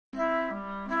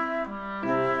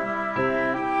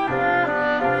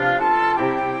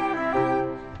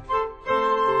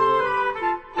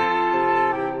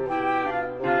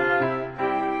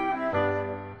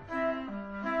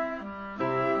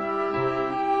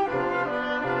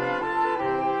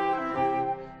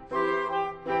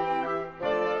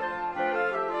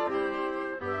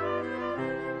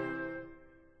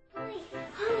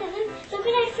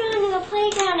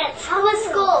How was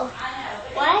school?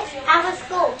 What? How was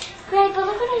school? Great, but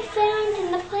look what I found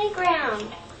in the playground.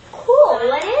 Cool.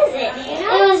 What is it? Do you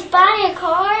know? It was by a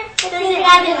car. Does it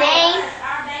have a name?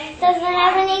 Does it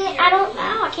have a name? I don't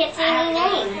know. I can't see any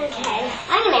name. Okay.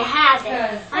 I'm going to have it.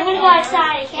 I'm going to go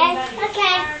outside, okay?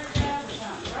 Okay.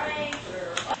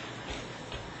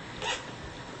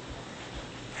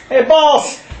 Hey,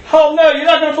 boss! Oh no, you're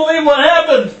not going to believe what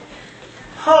happened!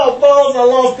 Oh, boss, I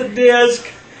lost the disc.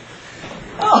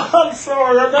 Oh, I'm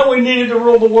sorry. I know we needed to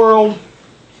rule the world.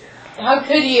 How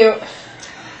could you?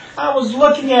 I was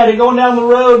looking at it going down the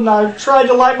road, and I tried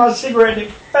to light my cigarette, and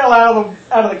it fell out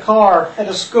of the car at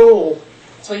a school.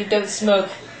 So you don't smoke.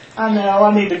 I know.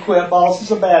 I need to quit, boss. It's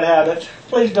a bad habit.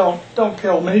 Please don't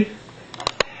kill me.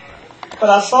 But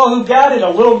I saw who got it. A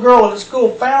little girl at the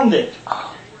school found it.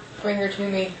 Bring her to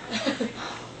me.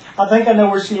 I think I know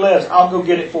where she lives. I'll go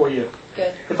get it for you.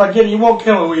 Good. If I get it, you won't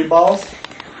kill me, will you, boss?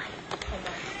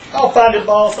 I'll find it,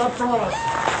 boss. I promise.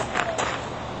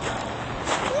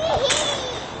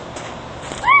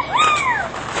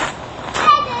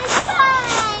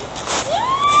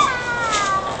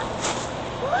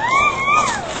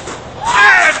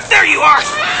 Ah, there you are!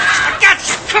 I got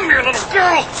you! Come here, little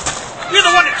girl! You're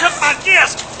the one that took my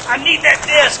disc! I need that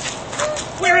disc!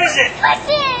 Where is it? What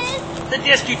is? The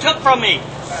disc you took from me!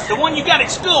 The one you got at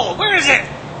school! Where is it?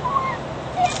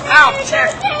 I'll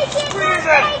check! Where is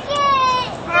it?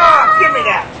 Ah, give me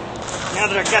that! Now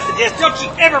that I got the disc, don't you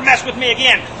ever mess with me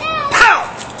again!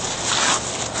 Pow!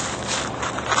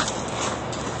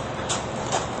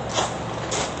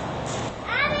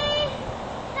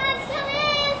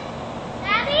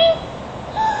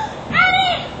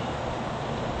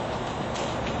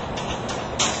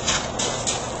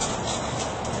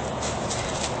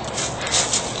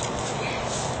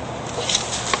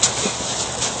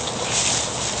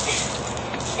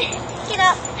 Get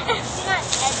up. You're not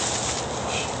dead.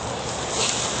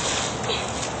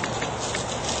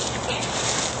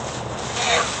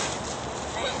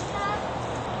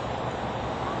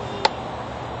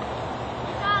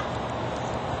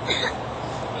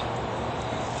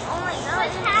 Oh my God.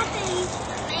 What happened,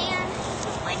 man?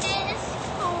 My disc.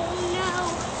 Oh no.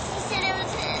 He said it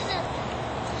was his.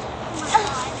 Oh my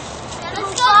God.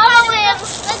 Let's go follow him.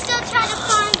 Let's go try to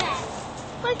find that.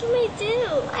 What can we do?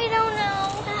 I don't know.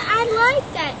 I like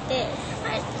that disc.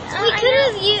 We could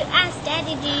have asked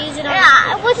Daddy to use it on.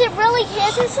 Yeah, was it really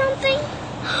his or something?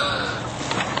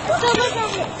 Let's go look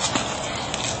at it.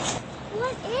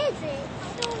 What is it?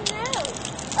 I don't know.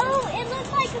 Oh, it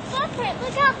looks like a footprint.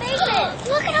 Look how big it is.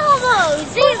 Look at all those.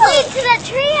 They lead to that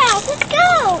tree house. Let's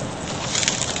go.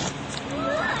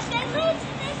 Look, that leads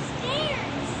to the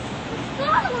stairs. Let's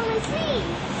follow them and see.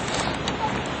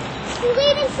 We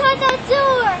lead inside that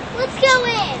door. Let's go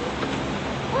in.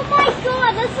 Oh my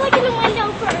God, let's look in the window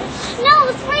first. No,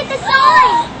 let's read the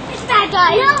sign. There's bad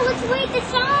guys. No, let's read the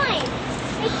sign.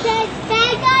 It says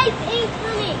bad guys ain't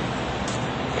coming.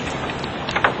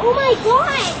 Oh my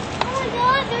God. Oh my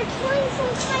God, they're killing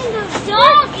some kind of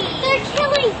doggy. They're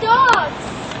killing dogs.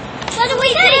 What do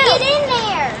we do? Get in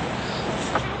there.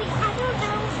 I don't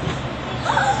know.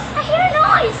 I hear a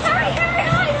noise. Hurry, hurry,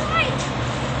 hurry, hurry.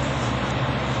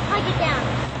 I'll get down.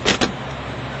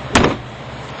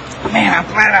 Man, I'm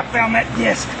glad I found that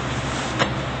disc.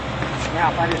 Now,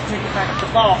 if I just take it back to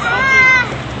the boss, I'll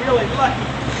be really lucky.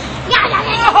 Yeah.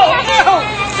 Oh, no!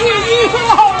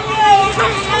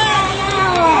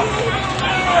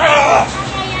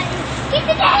 Get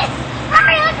the disc!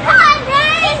 Hurry, let's run!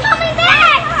 He's coming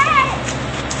back!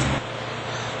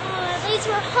 Oh, at least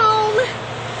we're home.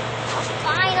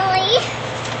 Finally.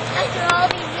 After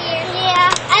all these years.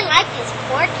 Yeah, I like this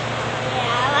port. Yeah,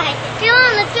 I like it. Come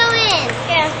on, let's go in.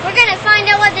 Yeah. We're going to find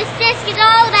out what this disc is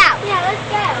all about. Yeah, let's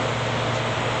go.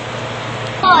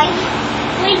 Boy,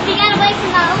 at least we got away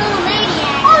from that little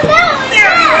maniac. Oh, no!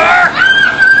 There you are!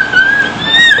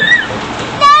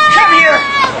 No! Come here!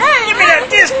 Give me that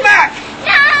disc back!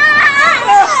 No!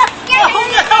 Oh,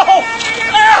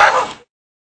 no!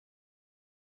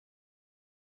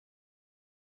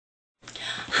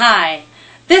 Hi,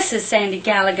 this is Sandy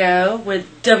Gallego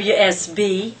with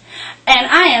WSB, and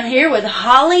I am here with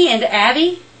Holly and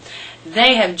Abby.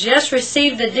 They have just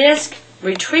received the disc,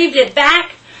 retrieved it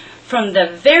back from the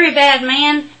very bad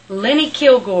man, Lenny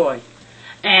Kilgore.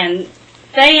 And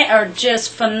they are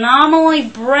just phenomenally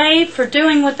brave for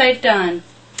doing what they've done.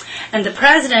 And the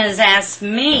president has asked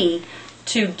me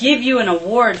to give you an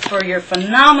award for your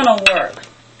phenomenal work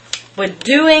with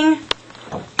doing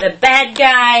the bad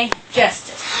guy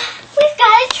justice. We've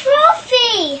got a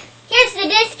trophy! Here's the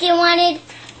disc you wanted.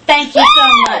 Thank you so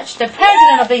much. The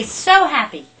president will be so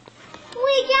happy.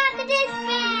 We got the disc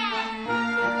back!